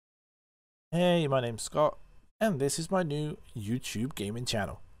Hey, my name's Scott, and this is my new YouTube gaming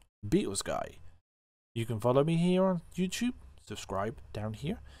channel, Beatles Guy. You can follow me here on YouTube, subscribe down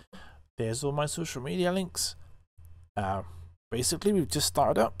here. There's all my social media links. Basically, we've just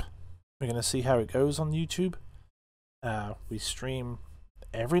started up. We're going to see how it goes on YouTube. We stream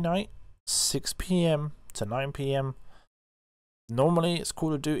every night, 6 PM to 9 PM. Normally, it's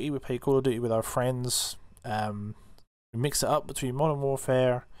Call of Duty. We play Call of Duty with our friends. We mix it up between Modern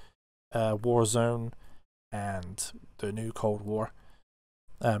Warfare, Warzone, and the new Cold War.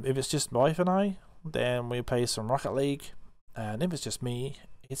 If it's just my wife and I, then we play some Rocket League, and if it's just me,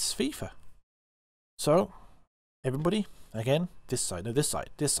 it's FIFA. So, everybody, again, this side, no, this side,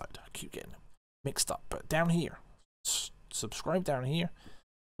 I keep getting mixed up, but down here, subscribe down here.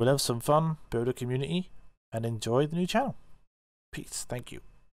 We'll have some fun, build a community, and enjoy the new channel. Peace. Thank you.